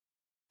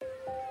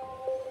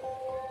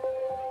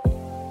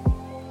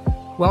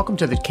Welcome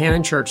to the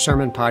Canon Church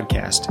Sermon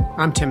Podcast.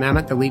 I'm Tim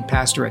Emmett, the lead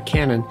pastor at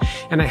Canon,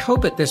 and I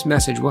hope that this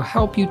message will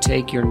help you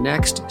take your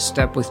next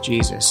step with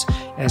Jesus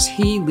as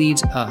He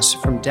leads us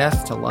from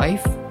death to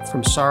life,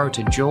 from sorrow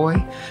to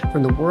joy,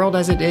 from the world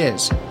as it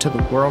is to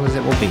the world as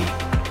it will be.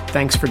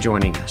 Thanks for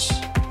joining us.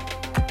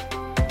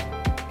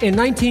 In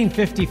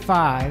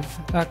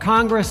 1955,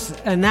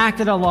 Congress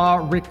enacted a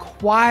law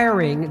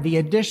requiring the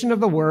addition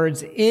of the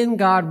words, "In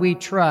God we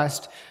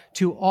trust,"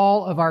 to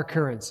all of our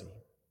currency.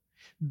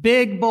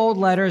 Big, bold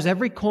letters,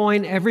 every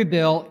coin, every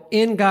bill,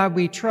 "In God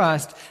we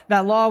trust."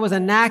 That law was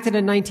enacted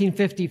in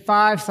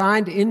 1955,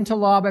 signed into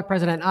law by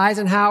President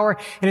Eisenhower,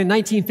 and in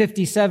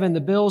 1957,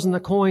 the bills and the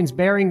coins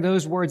bearing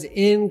those words,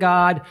 "In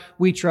God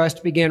we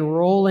trust," began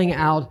rolling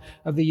out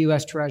of the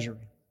U.S.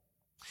 Treasury.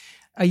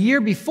 A year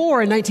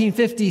before, in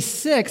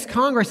 1956,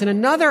 Congress, in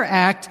another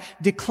act,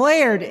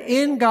 declared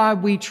 "In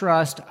God we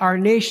trust" our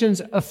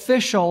nation's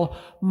official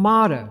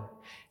motto,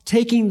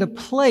 taking the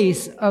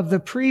place of the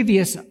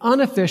previous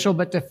unofficial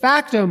but de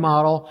facto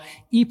model,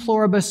 "E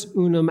pluribus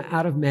unum,"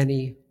 out of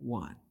many,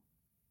 one.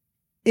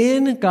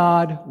 In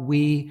God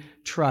we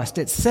trust.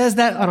 It says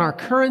that on our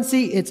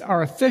currency. It's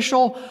our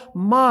official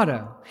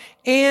motto.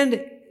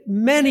 And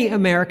many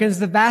Americans,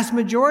 the vast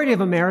majority of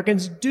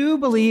Americans, do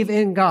believe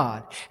in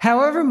God.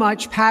 However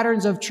much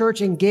patterns of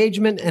church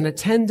engagement and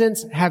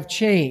attendance have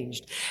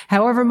changed,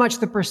 however much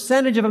the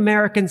percentage of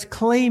Americans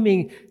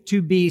claiming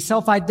to be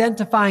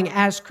self-identifying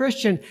as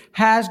Christian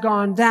has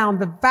gone down,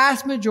 the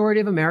vast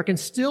majority of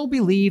Americans still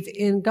believe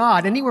in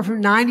God. Anywhere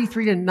from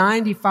 93 to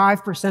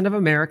 95% of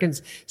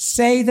Americans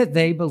say that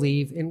they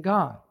believe in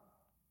God.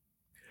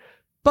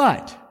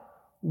 But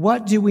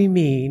what do we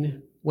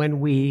mean when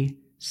we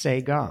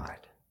say God?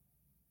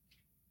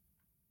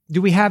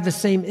 Do we have the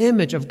same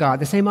image of God,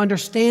 the same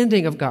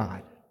understanding of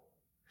God,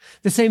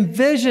 the same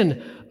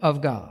vision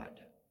of God?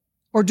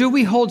 Or do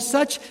we hold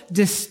such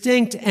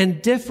distinct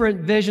and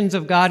different visions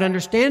of God,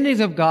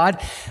 understandings of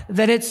God,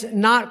 that it's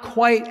not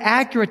quite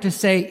accurate to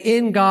say,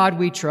 "In God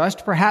we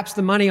trust"? Perhaps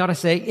the money ought to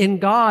say, "In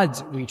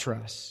God's we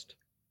trust."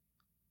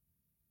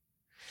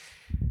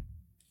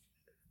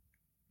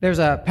 There's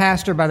a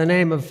pastor by the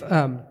name of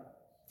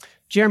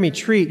Jeremy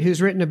Treat,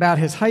 who's written about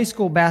his high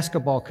school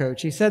basketball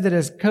coach. He said that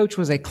his coach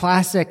was a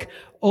classic,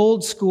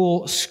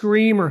 old-school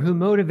screamer who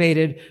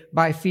motivated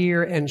by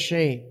fear and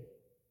shame.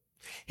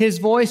 His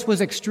voice was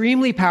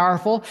extremely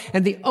powerful,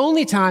 and the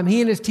only time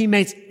he and his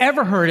teammates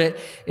ever heard it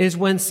is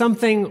when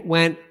something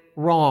went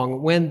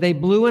wrong. When they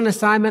blew an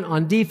assignment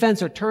on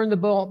defense or turned the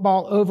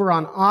ball over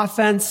on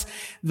offense,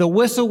 the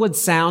whistle would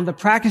sound, the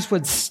practice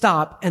would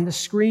stop, and the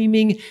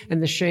screaming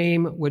and the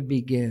shame would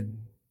begin.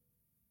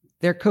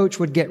 Their coach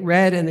would get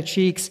red in the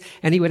cheeks,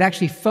 and he would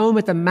actually foam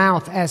at the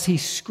mouth as he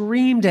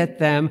screamed at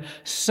them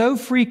so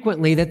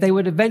frequently that they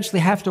would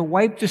eventually have to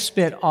wipe the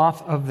spit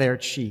off of their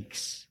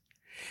cheeks.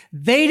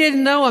 They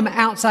didn't know him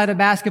outside of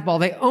basketball.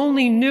 They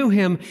only knew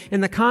him in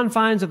the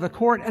confines of the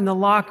court and the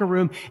locker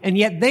room, and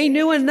yet they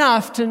knew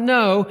enough to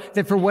know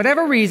that for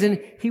whatever reason,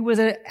 he was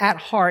at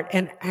heart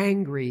an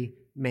angry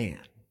man.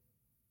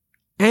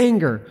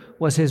 Anger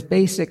was his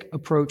basic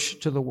approach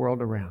to the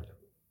world around him.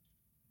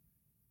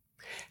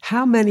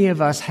 How many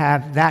of us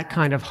have that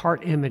kind of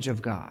heart image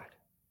of God?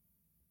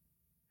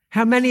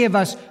 How many of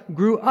us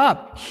grew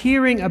up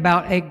hearing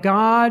about a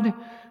God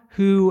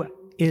who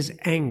is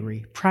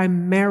angry,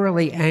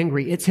 primarily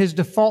angry? It's his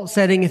default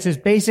setting. It's his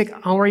basic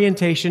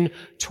orientation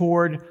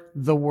toward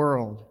the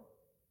world.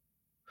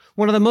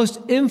 One of the most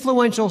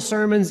influential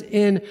sermons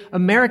in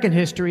American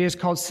history is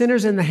called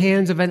 "Sinners in the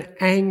Hands of an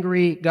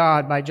Angry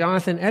God" by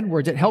Jonathan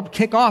Edwards. It helped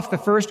kick off the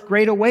first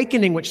Great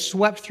Awakening, which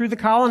swept through the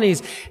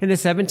colonies in the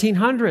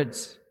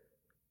 1700s.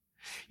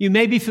 You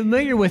may be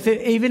familiar with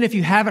it. Even if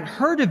you haven't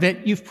heard of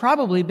it, you've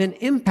probably been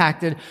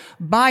impacted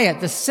by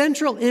it. The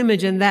central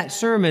image in that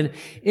sermon,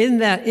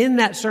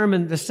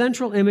 the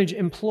central image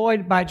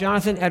employed by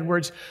Jonathan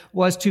Edwards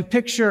was to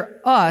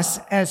picture us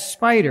as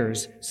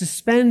spiders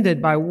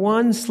suspended by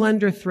one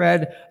slender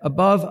thread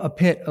above a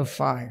pit of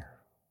fire.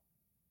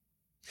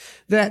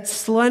 That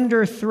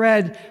slender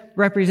thread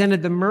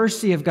represented the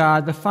mercy of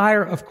God. The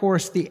fire, of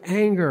course, the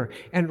anger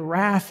and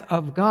wrath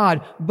of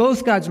God.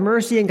 Both God's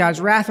mercy and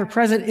God's wrath are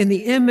present in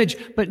the image,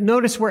 but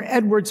notice where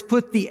Edwards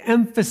put the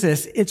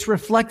emphasis. It's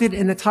reflected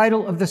in the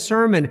title of the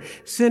sermon,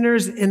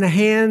 "Sinners in the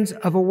Hands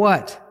of a"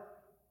 what?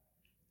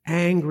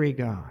 Angry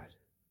God.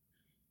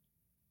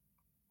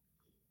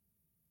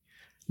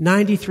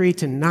 93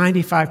 to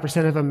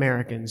 95% of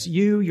Americans,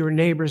 you, your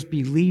neighbors,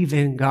 believe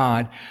in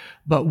God.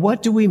 But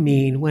what do we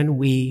mean when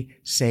we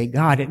say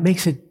God? It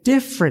makes a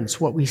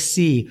difference what we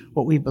see,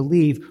 what we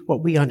believe,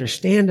 what we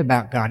understand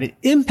about God. It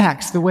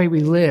impacts the way we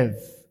live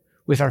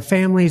with our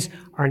families,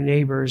 our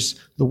neighbors,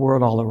 the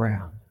world all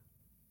around.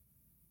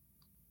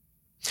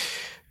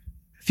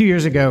 A few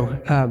years ago,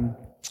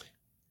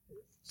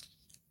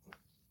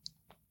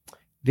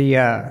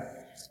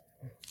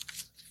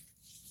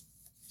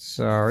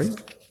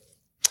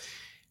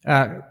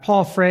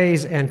 Paul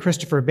Fraze and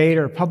Christopher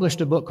Bader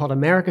published a book called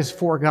America's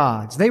Four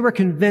Gods. They were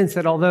convinced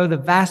that although the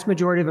vast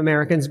majority of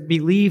Americans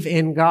believe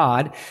in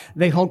God,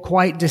 they hold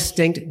quite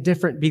distinct,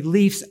 different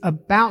beliefs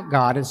about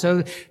God. And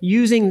so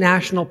using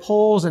national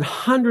polls and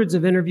hundreds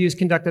of interviews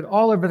conducted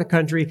all over the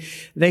country,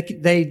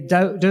 they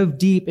dove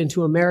deep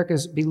into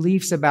America's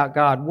beliefs about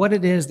God, what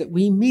it is that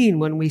we mean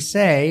when we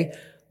say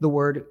the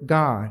word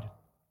God.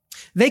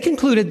 They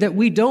concluded that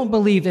we don't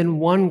believe in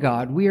one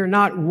God. We are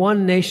not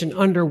one nation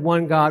under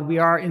one God. We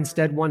are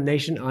instead one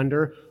nation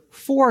under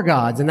four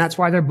gods. And that's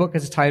why their book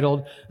is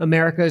titled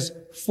America's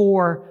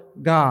Four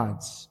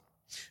Gods.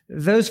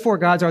 Those four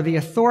gods are the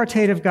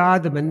authoritative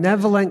God, the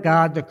benevolent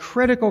God, the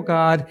critical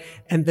God,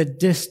 and the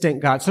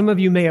distant God. Some of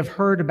you may have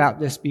heard about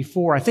this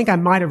before. I think I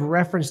might have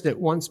referenced it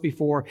once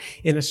before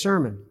in a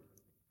sermon.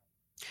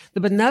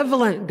 The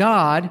benevolent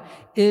God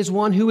is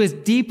one who is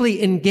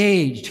deeply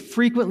engaged,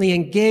 frequently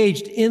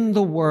engaged in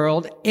the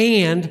world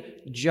and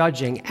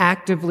judging,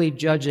 actively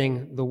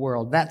judging the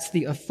world. That's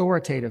the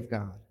authoritative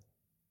God.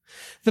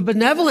 The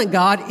benevolent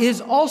God is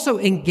also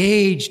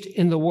engaged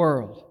in the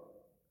world,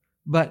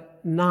 but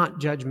not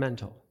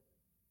judgmental.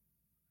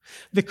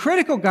 The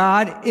critical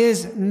God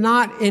is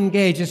not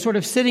engaged, is sort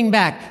of sitting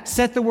back.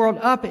 Set the world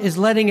up, is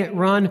letting it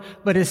run,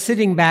 but is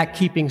sitting back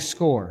keeping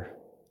score,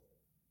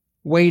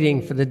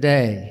 waiting for the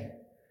day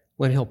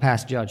when he'll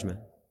pass judgment.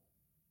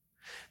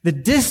 The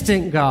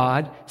distant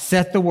God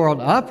set the world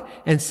up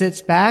and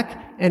sits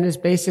back and is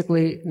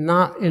basically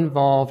not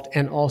involved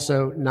and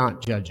also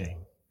not judging.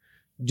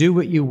 Do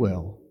what you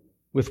will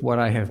with what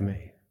I have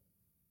made.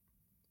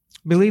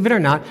 Believe it or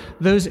not,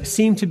 those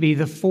seem to be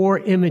the four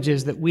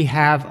images that we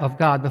have of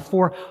God, the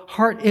four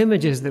heart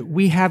images that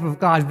we have of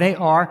God. They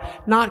are,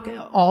 not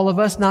all of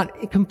us,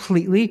 not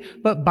completely,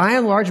 but by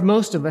and large,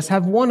 most of us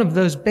have one of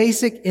those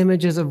basic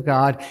images of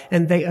God,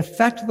 and they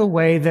affect the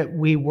way that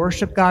we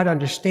worship God,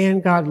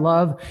 understand God,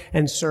 love,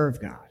 and serve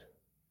God.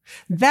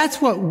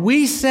 That's what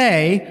we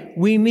say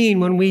we mean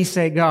when we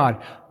say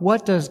God.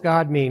 What does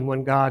God mean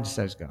when God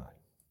says God?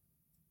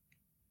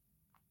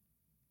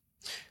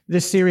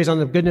 This series on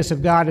the goodness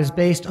of God is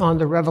based on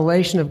the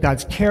revelation of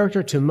God's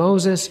character to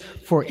Moses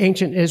for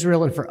ancient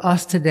Israel and for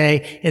us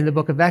today in the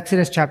book of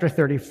Exodus, chapter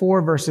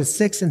 34, verses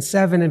 6 and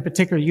 7 in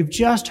particular. You've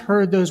just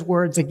heard those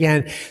words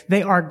again.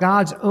 They are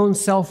God's own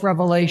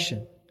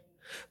self-revelation.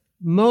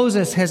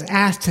 Moses has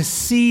asked to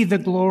see the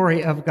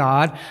glory of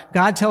God.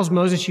 God tells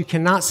Moses, you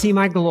cannot see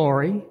my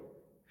glory,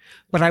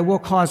 but I will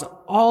cause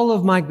all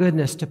of my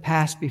goodness to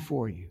pass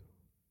before you.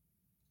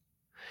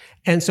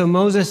 And so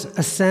Moses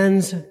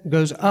ascends,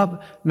 goes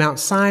up Mount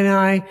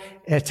Sinai,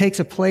 takes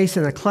a place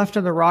in the cleft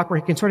of the rock where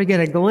he can sort of get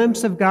a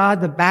glimpse of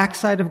God, the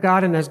backside of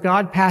God. And as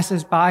God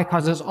passes by,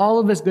 causes all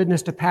of his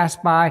goodness to pass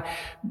by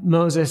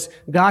Moses,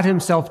 God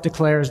himself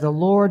declares, the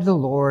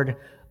Lord,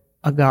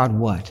 a God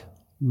what?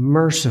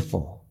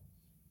 Merciful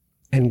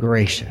and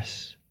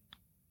gracious,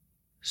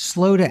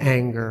 slow to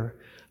anger,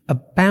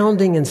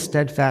 abounding in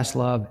steadfast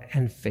love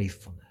and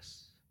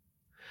faithfulness,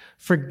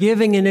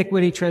 forgiving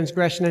iniquity,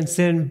 transgression, and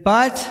sin,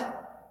 but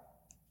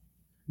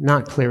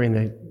not clearing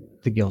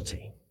the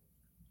guilty,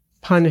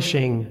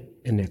 punishing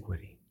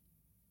iniquity.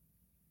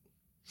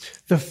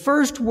 The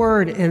first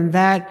word in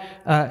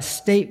that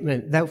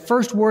statement, that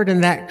first word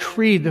in that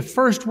creed, the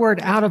first word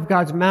out of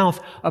God's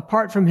mouth,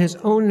 apart from his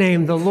own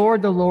name, the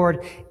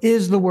Lord,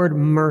 is the word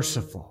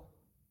merciful.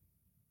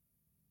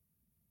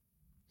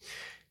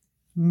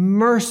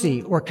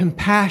 Mercy or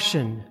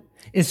compassion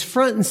is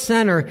front and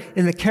center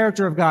in the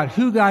character of God,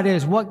 who God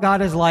is, what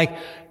God is like,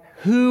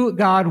 who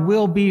God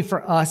will be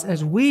for us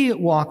as we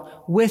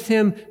walk with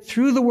him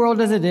through the world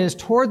as it is,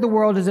 toward the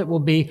world as it will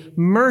be.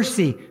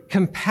 Mercy,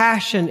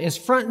 compassion is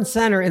front and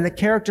center in the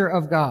character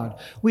of God.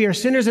 We are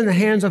sinners in the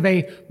hands of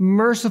a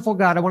merciful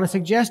God. I want to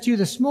suggest to you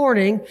this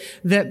morning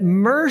that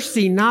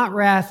mercy, not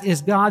wrath,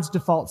 is God's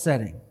default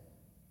setting.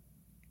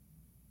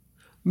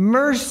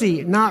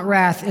 Mercy, not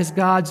wrath, is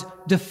God's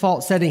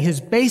default setting,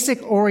 his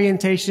basic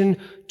orientation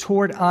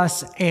toward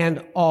us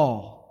and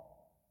all.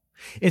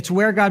 It's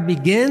where God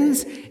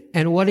begins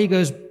and what he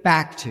goes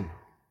back to.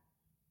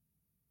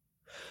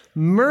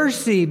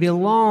 Mercy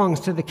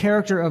belongs to the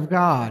character of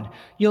God.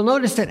 You'll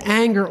notice that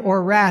anger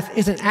or wrath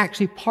isn't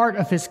actually part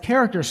of his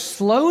character.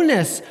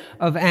 Slowness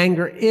of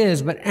anger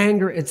is, but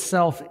anger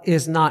itself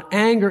is not.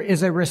 Anger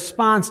is a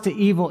response to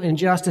evil,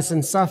 injustice,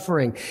 and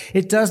suffering.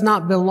 It does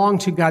not belong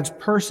to God's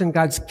person,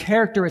 God's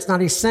character. It's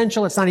not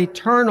essential. It's not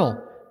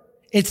eternal.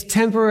 It's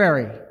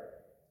temporary.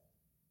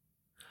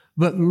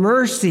 But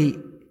mercy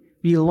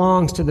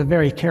belongs to the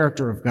very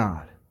character of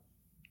God.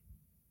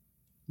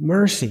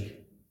 Mercy,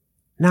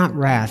 not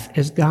wrath,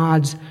 is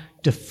God's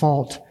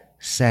default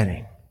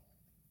setting.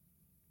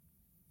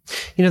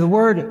 You know, the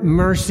word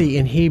mercy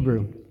in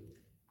Hebrew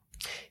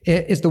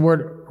is the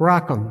word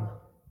rachum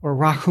or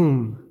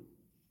rahum.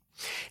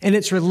 And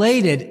it's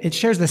related, it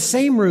shares the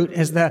same root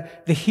as the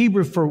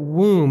Hebrew for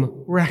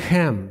womb,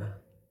 rechem.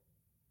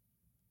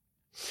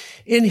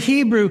 In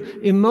Hebrew,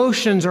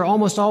 emotions are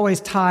almost always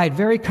tied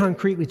very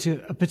concretely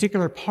to a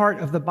particular part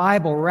of the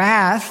Bible.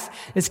 Wrath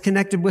is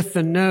connected with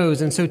the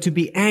nose, and so to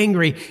be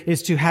angry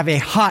is to have a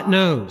hot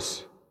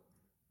nose.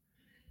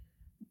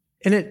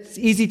 And it's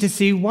easy to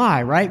see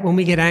why, right? When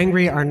we get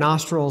angry, our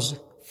nostrils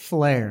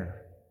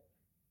flare.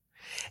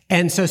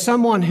 And so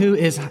someone who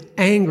is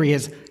angry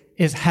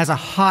has a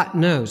hot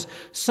nose.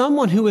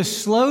 Someone who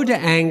is slow to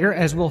anger,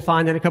 as we'll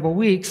find in a couple of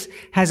weeks,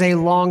 has a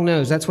long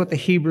nose. That's what the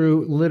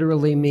Hebrew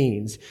literally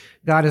means.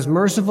 God is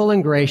merciful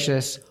and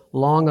gracious,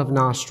 long of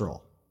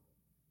nostril.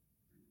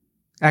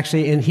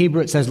 Actually, in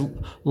Hebrew, it says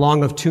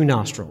long of two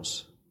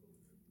nostrils.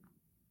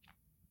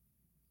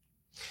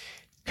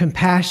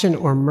 Compassion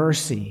or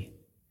mercy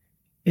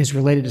is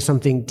related to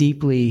something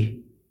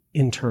deeply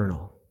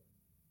internal.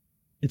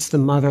 It's the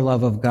mother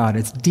love of God.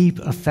 It's deep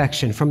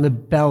affection from the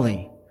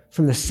belly.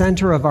 From the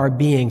center of our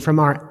being, from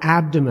our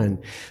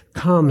abdomen,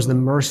 comes the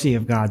mercy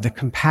of God, the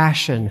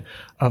compassion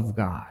of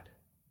God.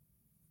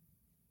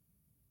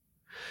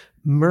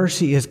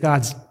 Mercy is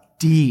God's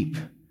deep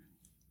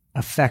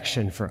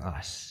affection for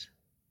us,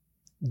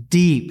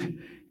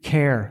 deep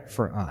care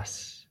for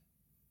us.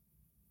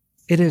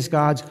 It is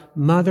God's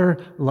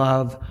mother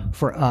love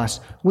for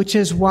us, which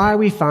is why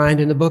we find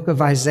in the book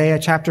of Isaiah,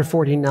 chapter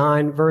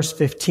 49, verse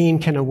 15,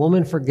 can a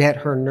woman forget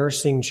her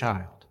nursing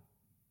child?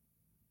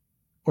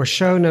 Or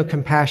show no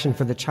compassion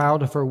for the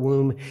child of her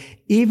womb?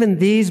 Even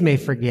these may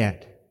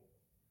forget,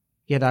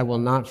 yet I will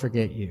not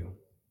forget you.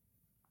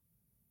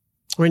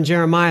 Or in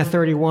Jeremiah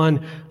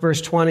 31,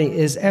 verse 20,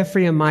 is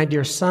Ephraim my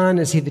dear son?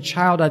 Is he the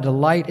child I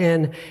delight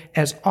in?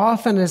 As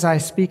often as I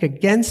speak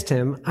against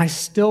him, I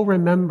still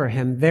remember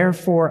him.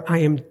 Therefore, I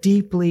am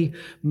deeply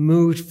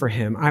moved for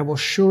him. I will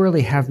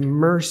surely have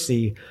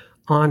mercy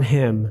on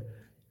him,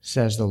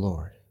 says the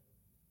Lord.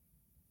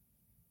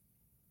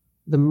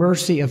 The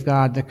mercy of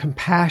God, the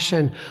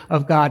compassion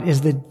of God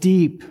is the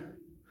deep,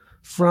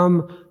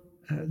 from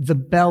the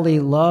belly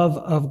love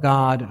of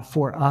God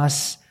for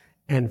us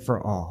and for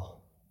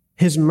all.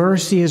 His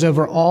mercy is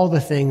over all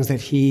the things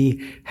that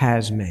he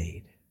has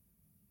made.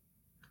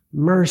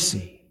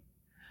 Mercy,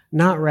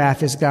 not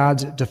wrath, is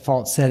God's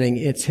default setting.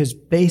 It's his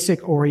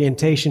basic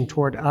orientation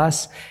toward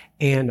us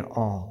and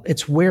all.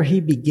 It's where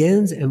he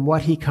begins and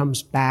what he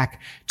comes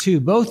back to.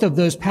 Both of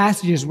those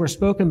passages were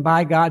spoken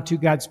by God to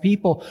God's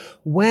people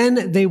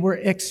when they were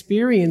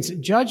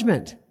experiencing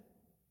judgment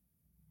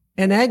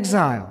and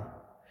exile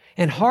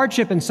and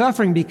hardship and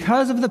suffering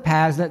because of the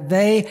paths that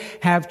they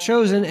have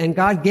chosen, and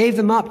God gave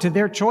them up to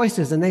their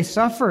choices, and they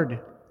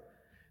suffered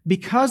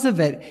because of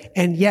it.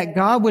 And yet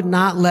God would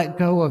not let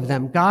go of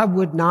them. God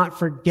would not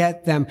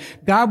forget them.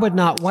 God would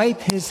not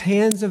wipe his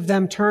hands of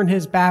them, turn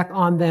his back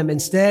on them.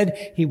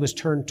 Instead, he was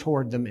turned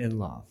toward them in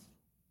love.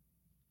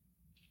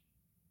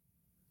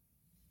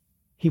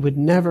 He would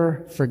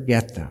never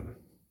forget them.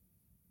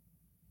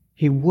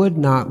 He would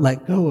not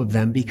let go of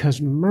them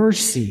because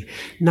mercy,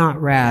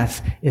 not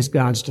wrath, is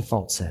God's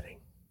default setting.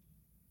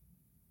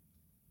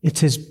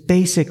 It's his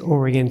basic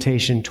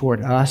orientation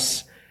toward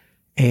us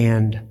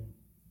and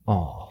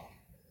all.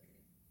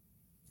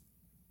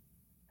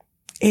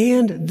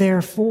 And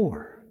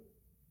therefore,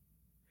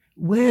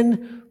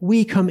 when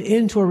we come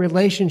into a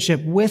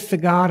relationship with the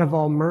God of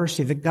all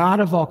mercy, the God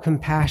of all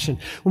compassion,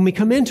 when we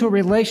come into a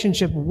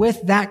relationship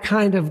with that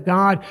kind of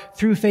God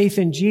through faith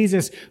in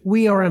Jesus,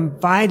 we are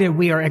invited,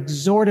 we are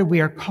exhorted, we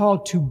are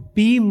called to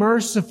be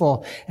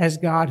merciful as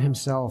God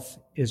himself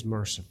is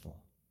merciful.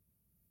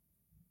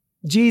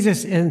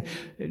 Jesus in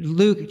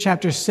Luke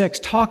chapter 6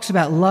 talks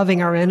about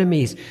loving our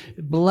enemies,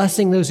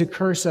 blessing those who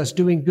curse us,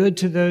 doing good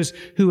to those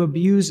who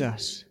abuse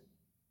us.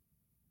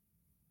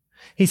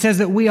 He says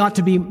that we ought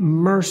to be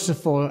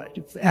merciful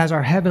as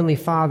our Heavenly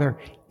Father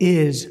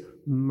is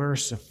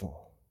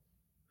merciful.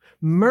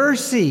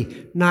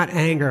 Mercy, not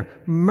anger.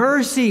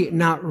 Mercy,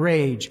 not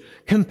rage.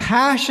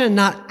 Compassion,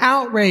 not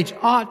outrage,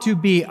 ought to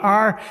be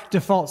our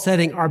default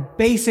setting, our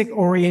basic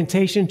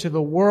orientation to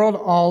the world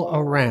all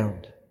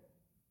around.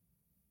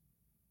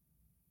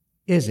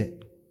 Is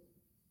it?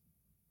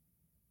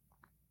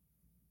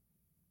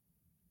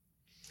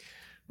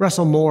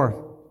 Russell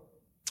Moore,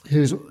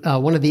 who's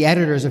one of the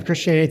editors of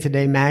Christianity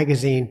Today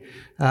magazine,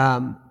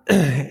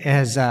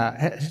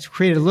 has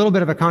created a little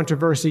bit of a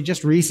controversy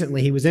just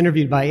recently. He was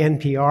interviewed by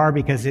NPR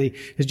because he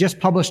has just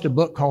published a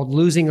book called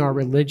Losing Our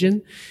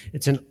Religion.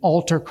 It's an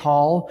altar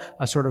call,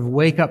 a sort of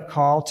wake-up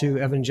call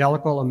to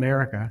evangelical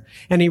America.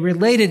 And he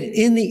related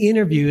in the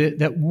interview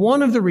that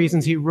one of the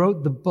reasons he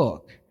wrote the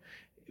book,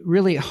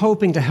 really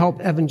hoping to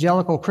help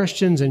evangelical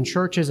Christians and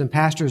churches and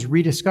pastors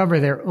rediscover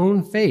their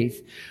own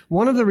faith.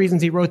 One of the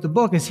reasons he wrote the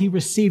book is he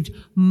received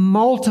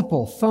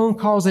multiple phone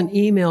calls and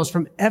emails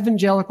from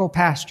evangelical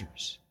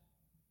pastors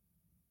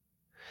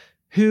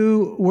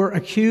who were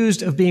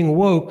accused of being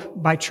woke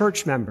by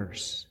church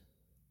members.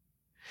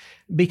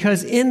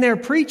 Because in their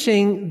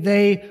preaching,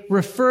 they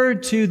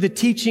referred to the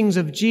teachings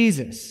of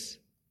Jesus,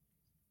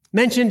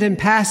 mentioned in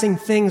passing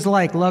things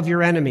like love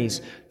your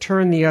enemies,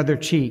 turn the other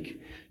cheek,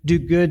 do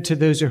good to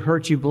those who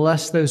hurt you,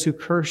 bless those who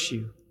curse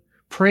you,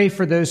 pray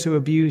for those who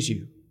abuse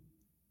you.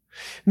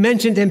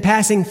 Mentioned in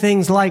passing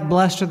things like,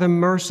 blessed are the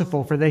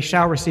merciful, for they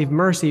shall receive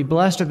mercy.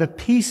 Blessed are the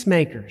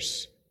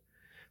peacemakers,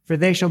 for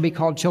they shall be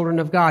called children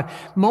of God.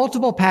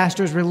 Multiple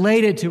pastors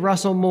related to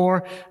Russell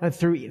Moore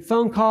through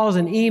phone calls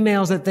and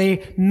emails that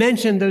they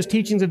mentioned those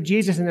teachings of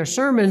Jesus in their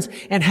sermons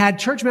and had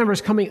church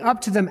members coming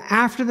up to them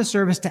after the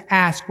service to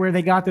ask where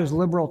they got those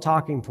liberal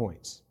talking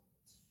points.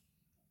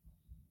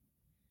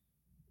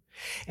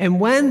 And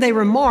when they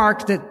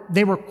remarked that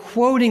they were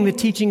quoting the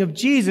teaching of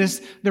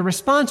Jesus, the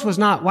response was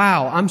not,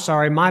 wow, I'm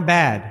sorry, my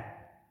bad.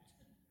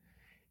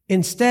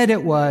 Instead,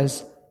 it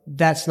was,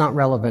 that's not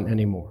relevant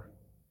anymore.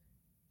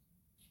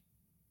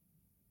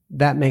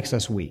 That makes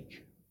us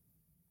weak.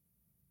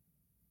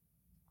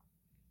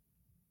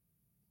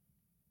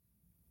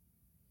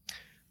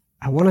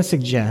 I want to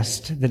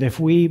suggest that if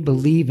we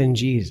believe in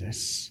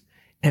Jesus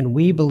and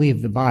we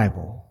believe the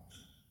Bible,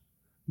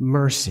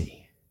 mercy,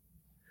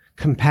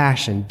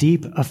 compassion,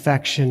 deep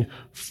affection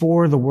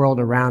for the world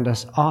around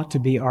us ought to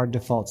be our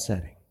default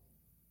setting.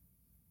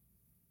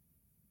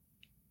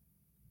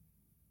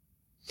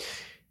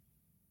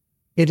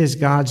 It is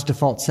God's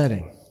default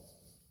setting.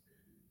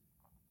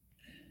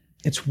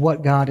 It's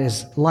what God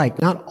is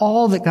like. Not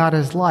all that God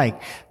is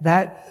like.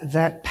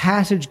 That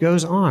passage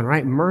goes on,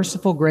 right?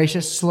 Merciful,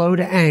 gracious, slow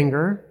to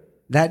anger.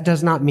 That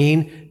does not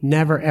mean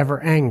never,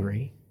 ever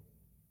angry.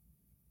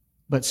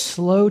 But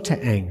slow to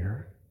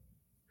anger.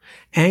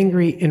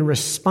 Angry in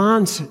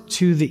response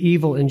to the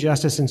evil,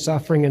 injustice, and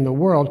suffering in the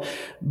world,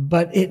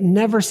 but it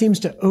never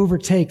seems to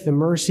overtake the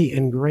mercy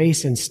and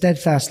grace and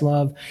steadfast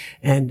love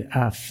and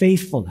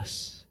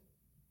faithfulness.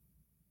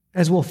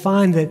 As we'll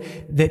find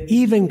that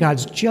even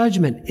God's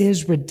judgment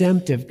is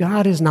redemptive.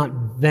 God is not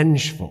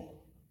vengeful.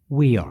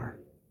 We are.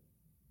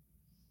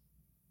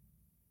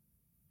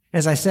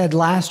 As I said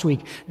last week,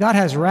 God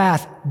has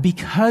wrath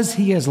because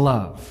He is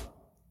love.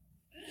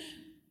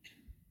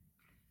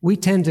 We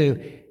tend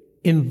to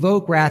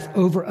invoke wrath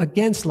over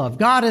against love.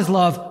 God is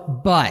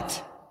love,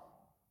 but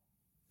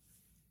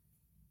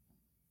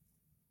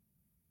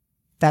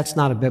that's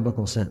not a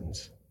biblical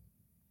sentence.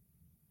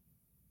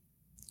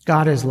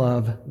 God is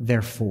love,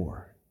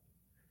 therefore.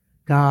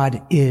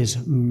 God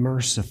is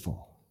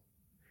merciful.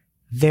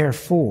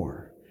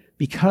 Therefore,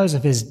 because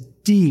of His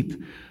deep,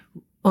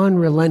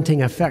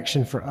 unrelenting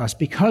affection for us,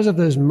 because of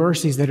those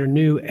mercies that are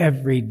new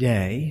every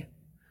day,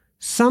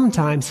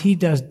 sometimes He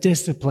does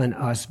discipline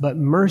us, but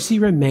mercy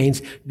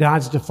remains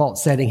God's default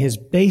setting, His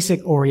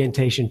basic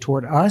orientation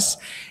toward us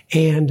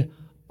and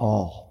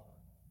all.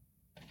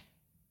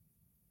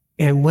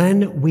 And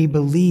when we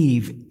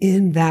believe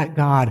in that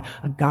God,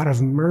 a God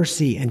of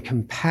mercy and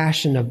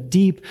compassion, of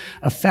deep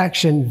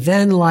affection,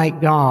 then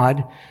like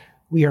God,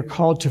 we are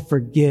called to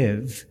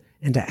forgive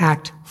and to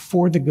act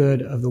for the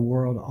good of the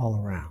world all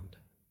around.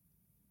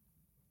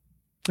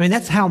 I mean,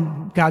 that's how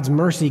God's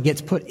mercy gets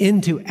put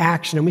into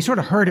action. And we sort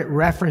of heard it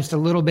referenced a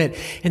little bit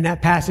in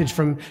that passage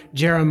from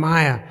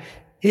Jeremiah.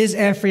 Is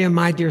Ephraim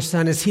my dear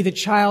son? Is he the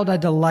child I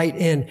delight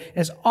in?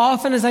 As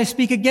often as I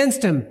speak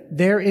against him,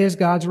 there is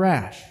God's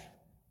wrath.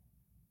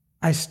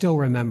 I still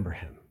remember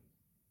him.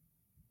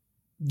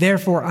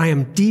 Therefore, I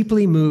am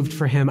deeply moved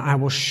for him. I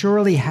will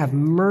surely have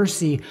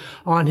mercy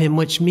on him,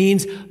 which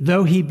means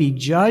though he be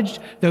judged,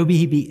 though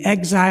he be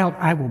exiled,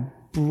 I will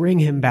bring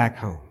him back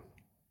home.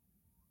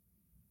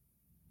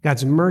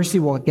 God's mercy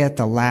will get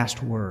the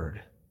last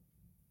word.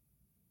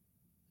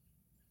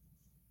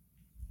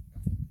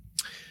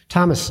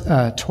 Thomas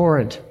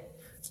Torrent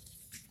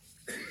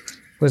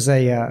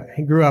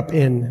he grew up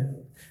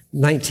in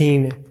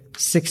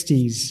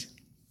 1960s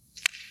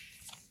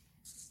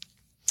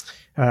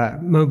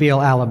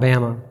Mobile,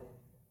 Alabama.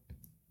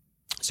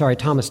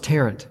 Thomas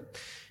Tarrant.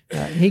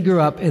 He grew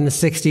up in the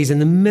 60s in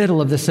the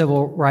middle of the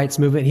civil rights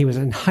movement. He was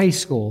in high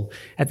school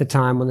at the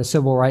time when the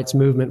civil rights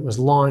movement was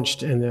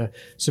launched and the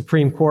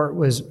Supreme Court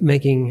was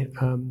making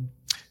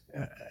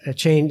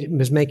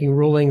making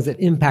rulings that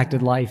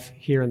impacted life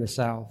here in the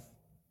South.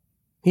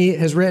 He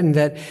has written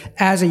that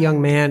as a young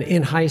man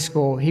in high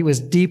school, he was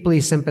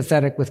deeply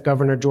sympathetic with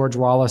Governor George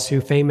Wallace, who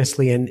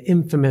famously and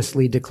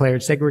infamously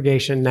declared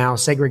segregation now,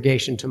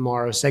 segregation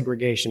tomorrow,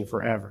 segregation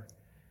forever.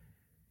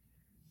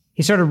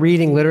 He started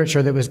reading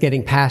literature that was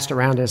getting passed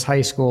around his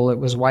high school. It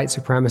was white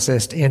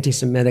supremacist,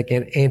 anti-Semitic,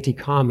 and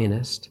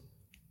anti-communist.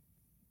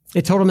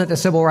 It told him that the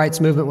civil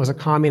rights movement was a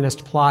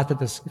communist plot, that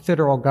the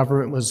federal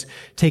government was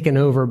taken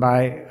over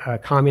by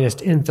communist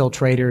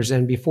infiltrators,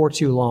 and before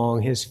too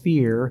long, his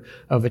fear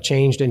of a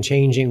changed and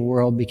changing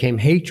world became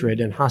hatred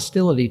and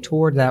hostility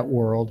toward that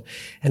world,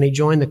 and he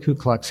joined the Ku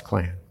Klux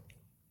Klan.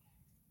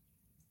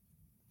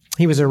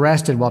 He was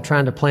arrested while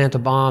trying to plant a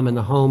bomb in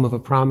the home of a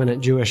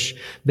prominent Jewish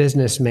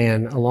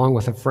businessman along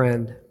with a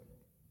friend.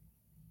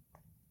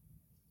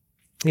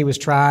 He was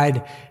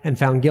tried and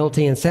found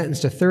guilty and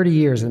sentenced to 30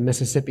 years in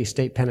Mississippi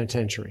State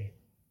Penitentiary.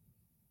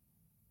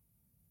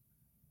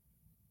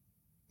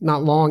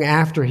 Not long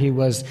after he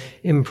was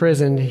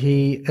imprisoned,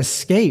 he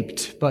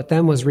escaped, but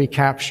then was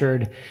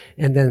recaptured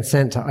and then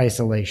sent to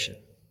isolation.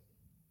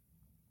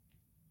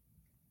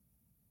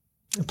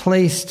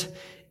 Placed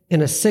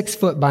In a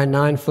 6-foot by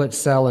 9-foot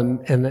cell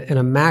in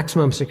a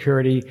maximum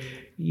security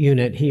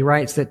unit, he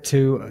writes that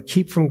to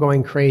keep from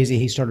going crazy,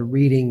 he started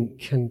reading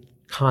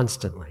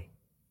constantly.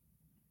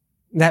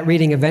 That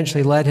reading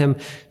eventually led him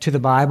to the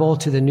Bible,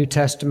 to the New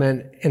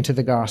Testament, and to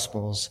the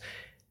Gospels.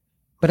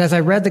 But as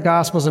I read the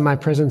Gospels in my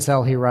prison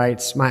cell, he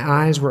writes, my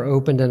eyes were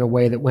opened in a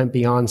way that went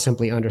beyond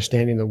simply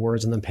understanding the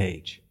words on the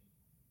page.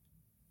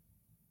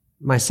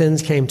 My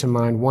sins came to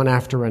mind one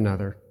after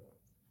another.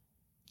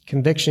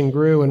 Conviction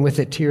grew, and with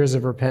it tears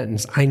of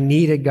repentance. I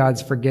needed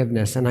God's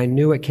forgiveness, and I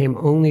knew it came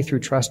only through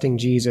trusting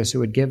Jesus,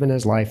 who had given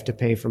his life to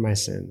pay for my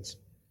sins.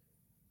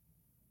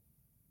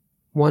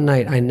 One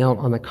night I knelt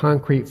on the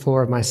concrete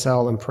floor of my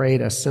cell and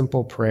prayed a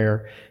simple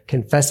prayer,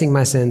 confessing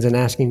my sins and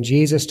asking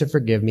Jesus to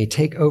forgive me,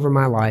 take over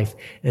my life,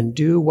 and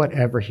do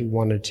whatever he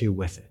wanted to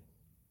with it.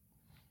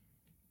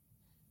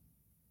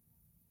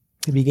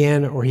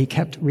 He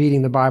kept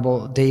reading the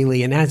Bible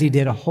daily, and as he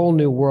did, a whole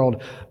new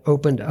world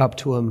opened up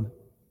to him.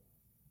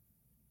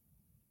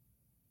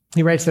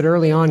 He writes that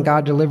early on,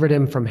 God delivered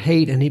him from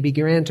hate, and he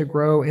began to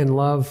grow in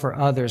love for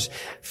others.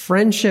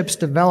 Friendships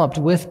developed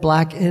with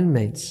black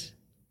inmates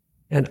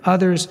and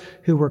others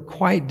who were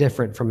quite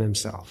different from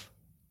himself.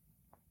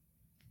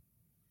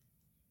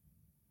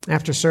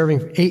 After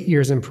serving 8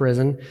 years in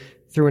prison,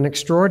 through an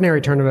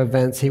extraordinary turn of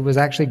events, he was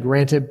actually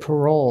granted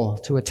parole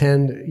to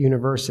attend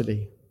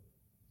university.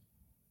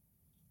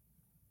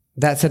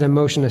 That set in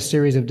motion a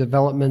series of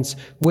developments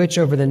which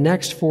over the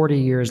next 40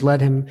 years led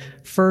him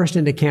first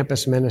into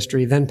campus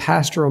ministry, then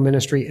pastoral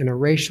ministry in a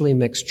racially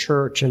mixed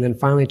church, and then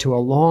finally to a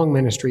long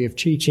ministry of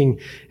teaching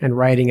and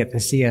writing at the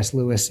C.S.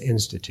 Lewis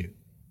Institute.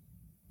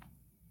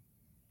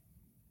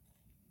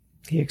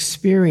 He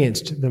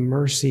experienced the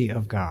mercy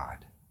of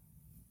God,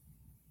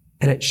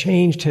 and it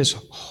changed his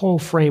whole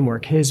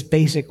framework, his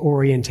basic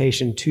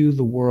orientation to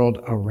the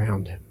world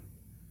around him.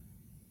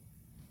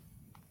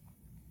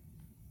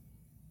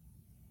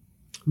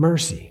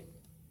 Mercy,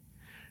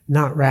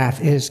 not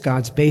wrath, is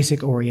God's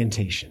basic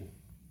orientation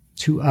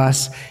to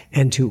us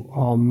and to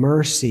all.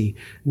 Mercy,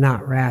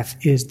 not wrath,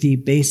 is the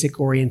basic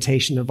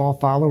orientation of all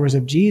followers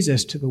of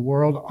Jesus to the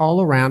world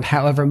all around,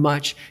 however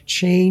much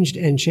changed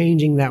and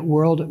changing that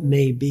world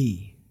may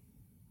be.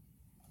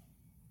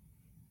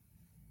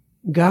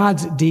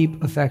 God's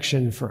deep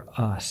affection for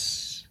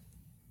us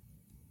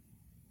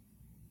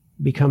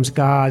becomes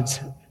God's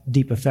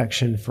deep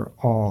affection for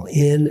all.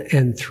 In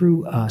and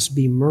through us,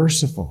 be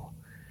merciful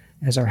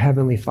as our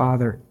Heavenly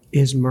Father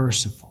is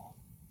merciful.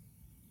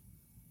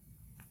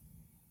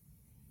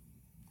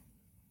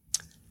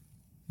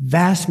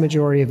 Vast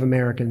majority of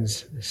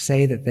Americans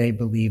say that they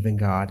believe in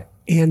God,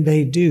 and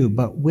they do,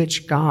 but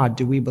which God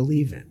do we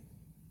believe in?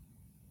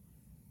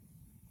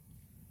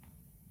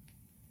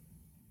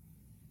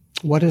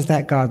 What is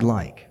that God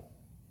like?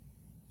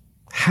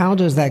 How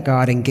does that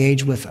God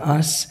engage with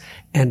us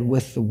and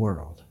with the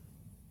world?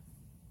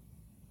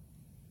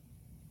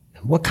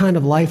 What kind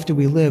of life do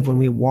we live when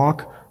we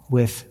walk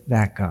with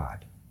that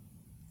God?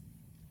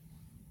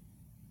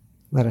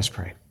 Let us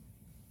pray.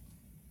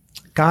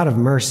 God of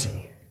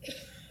mercy,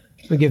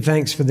 we give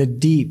thanks for the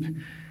deep,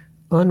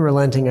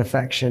 unrelenting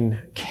affection,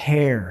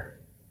 care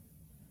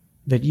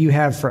that you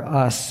have for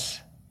us,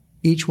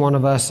 each one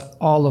of us,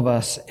 all of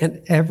us,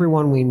 and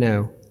everyone we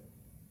know.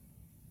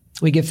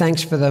 We give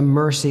thanks for the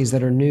mercies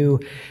that are new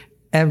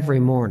every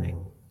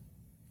morning,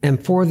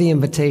 and for the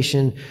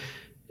invitation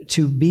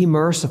to be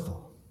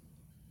merciful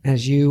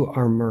as you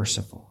are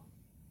merciful,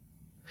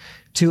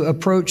 to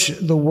approach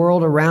the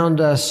world around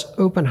us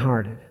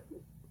open-hearted,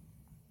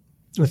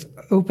 with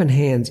open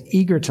hands,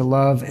 eager to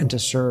love and to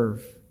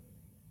serve,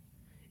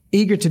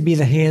 eager to be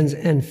the hands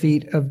and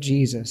feet of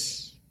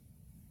Jesus,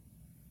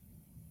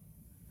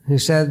 who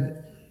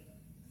said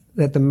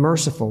that the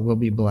merciful will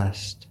be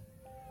blessed,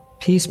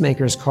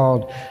 peacemakers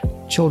called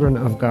children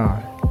of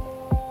God.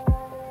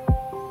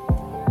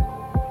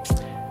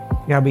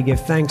 God, we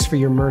give thanks for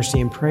your mercy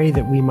and pray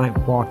that we might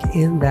walk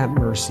in that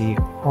mercy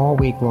all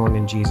week long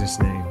in Jesus'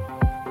 name.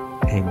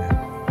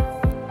 Amen.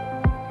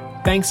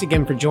 Thanks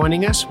again for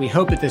joining us. We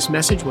hope that this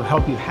message will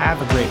help you have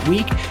a great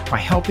week by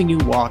helping you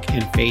walk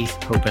in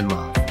faith, hope, and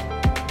love.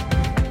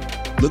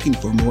 Looking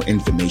for more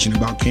information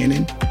about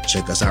Canon?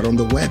 Check us out on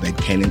the web at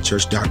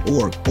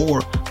canonchurch.org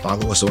or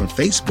follow us on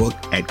Facebook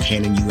at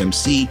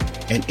CanonUMC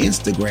and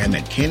Instagram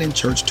at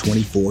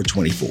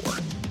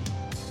CanonChurch2424.